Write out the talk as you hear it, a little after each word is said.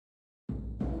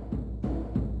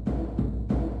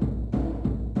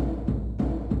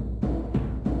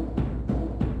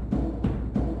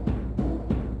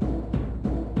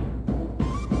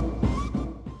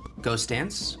ghost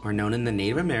dance, or known in the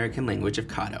Native American language of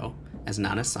Caddo as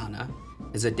Nanasana,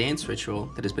 is a dance ritual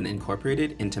that has been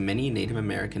incorporated into many Native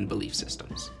American belief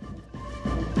systems.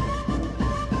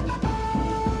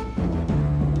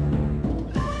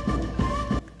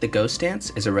 The ghost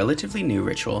dance is a relatively new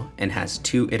ritual and has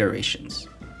two iterations.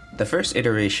 The first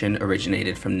iteration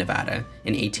originated from Nevada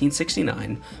in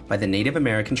 1869 by the Native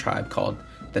American tribe called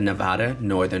the Nevada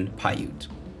Northern Paiute.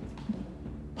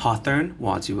 Hawthorne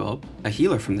Wodziwob, a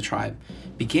healer from the tribe,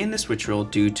 began this ritual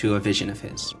due to a vision of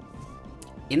his.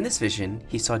 In this vision,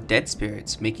 he saw dead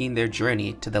spirits making their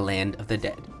journey to the land of the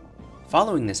dead.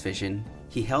 Following this vision,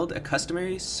 he held a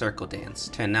customary circle dance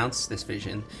to announce this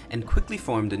vision and quickly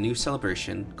formed a new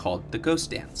celebration called the ghost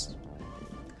dance.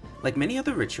 Like many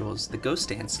other rituals, the ghost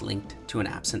dance linked to an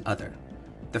absent other.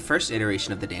 The first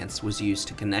iteration of the dance was used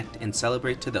to connect and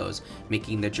celebrate to those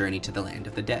making their journey to the land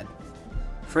of the dead.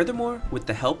 Furthermore, with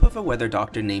the help of a weather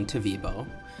doctor named Tavibo,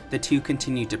 the two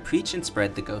continued to preach and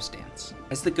spread the ghost dance.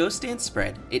 As the ghost dance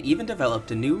spread, it even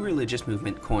developed a new religious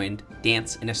movement coined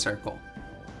Dance in a Circle.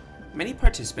 Many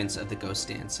participants of the ghost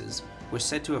dances were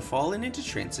said to have fallen into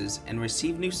trances and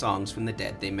received new songs from the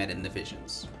dead they met in the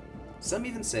visions. Some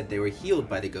even said they were healed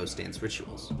by the ghost dance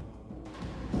rituals.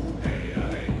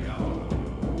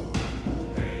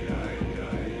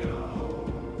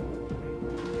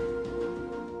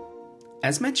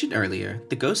 As mentioned earlier,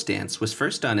 the ghost dance was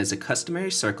first done as a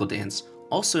customary circle dance,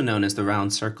 also known as the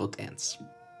round circle dance.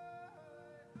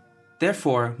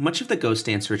 Therefore, much of the ghost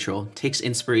dance ritual takes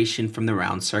inspiration from the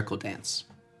round circle dance.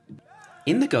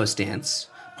 In the ghost dance,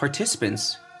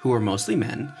 participants, who were mostly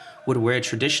men, would wear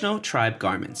traditional tribe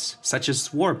garments, such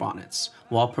as war bonnets,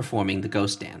 while performing the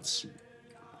ghost dance.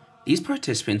 These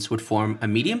participants would form a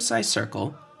medium-sized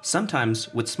circle,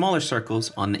 sometimes with smaller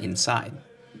circles on the inside.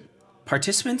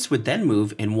 Participants would then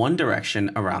move in one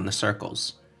direction around the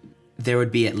circles. There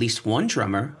would be at least one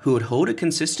drummer who would hold a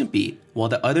consistent beat while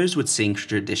the others would sing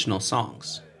traditional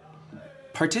songs.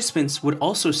 Participants would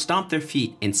also stomp their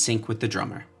feet in sync with the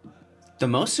drummer. The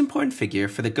most important figure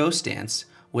for the ghost dance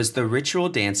was the ritual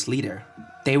dance leader.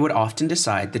 They would often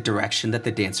decide the direction that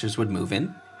the dancers would move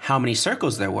in, how many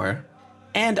circles there were,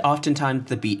 and oftentimes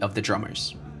the beat of the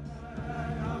drummers.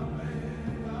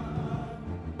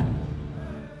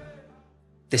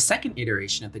 The second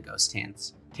iteration of the ghost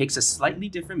dance takes a slightly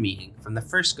different meaning from the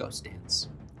first ghost dance.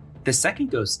 The second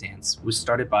ghost dance was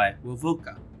started by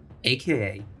Wovoka,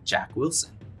 aka Jack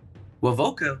Wilson.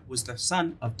 Wovoka was the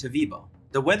son of Tavibo,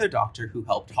 the weather doctor who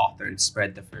helped Hawthorne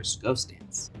spread the first ghost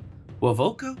dance.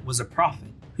 Wovoka was a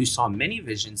prophet who saw many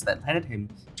visions that led him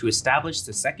to establish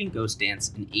the second ghost dance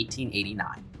in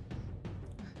 1889.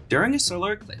 During a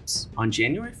solar eclipse on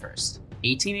January 1st,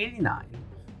 1889,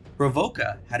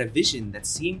 Wovoka had a vision that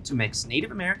seemed to mix Native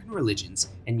American religions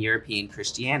and European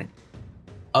Christianity.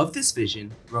 Of this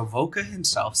vision, Wovoka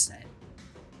himself said,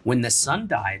 "When the sun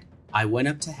died, I went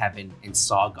up to heaven and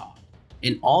saw God,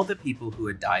 and all the people who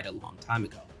had died a long time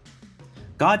ago.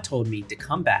 God told me to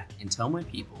come back and tell my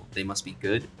people they must be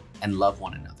good and love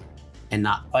one another, and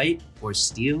not fight or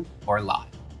steal or lie.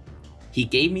 He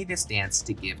gave me this dance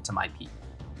to give to my people."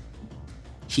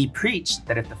 He preached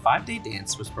that if the 5-day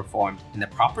dance was performed in the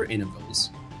proper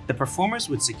intervals, the performers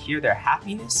would secure their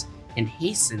happiness and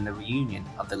hasten the reunion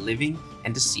of the living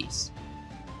and deceased.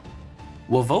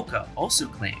 Wovoka also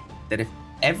claimed that if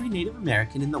every Native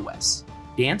American in the West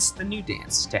danced the new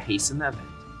dance to hasten the event,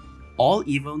 all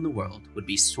evil in the world would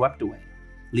be swept away,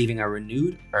 leaving a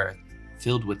renewed earth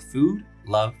filled with food,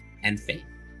 love, and faith.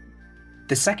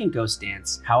 The second ghost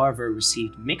dance, however,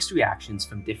 received mixed reactions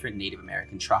from different Native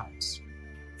American tribes.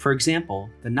 For example,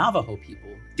 the Navajo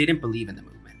people didn't believe in the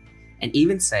movement, and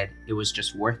even said it was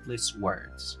just worthless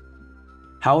words.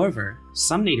 However,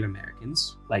 some Native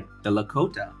Americans, like the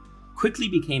Lakota, quickly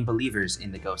became believers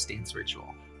in the ghost dance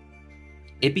ritual.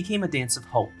 It became a dance of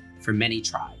hope for many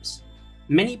tribes.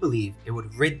 Many believed it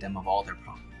would rid them of all their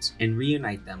problems and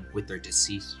reunite them with their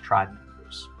deceased tribe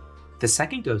members. The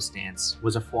second ghost dance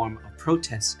was a form of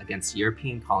protest against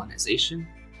European colonization,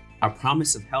 a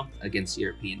promise of health against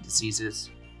European diseases,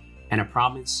 and a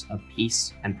promise of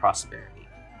peace and prosperity.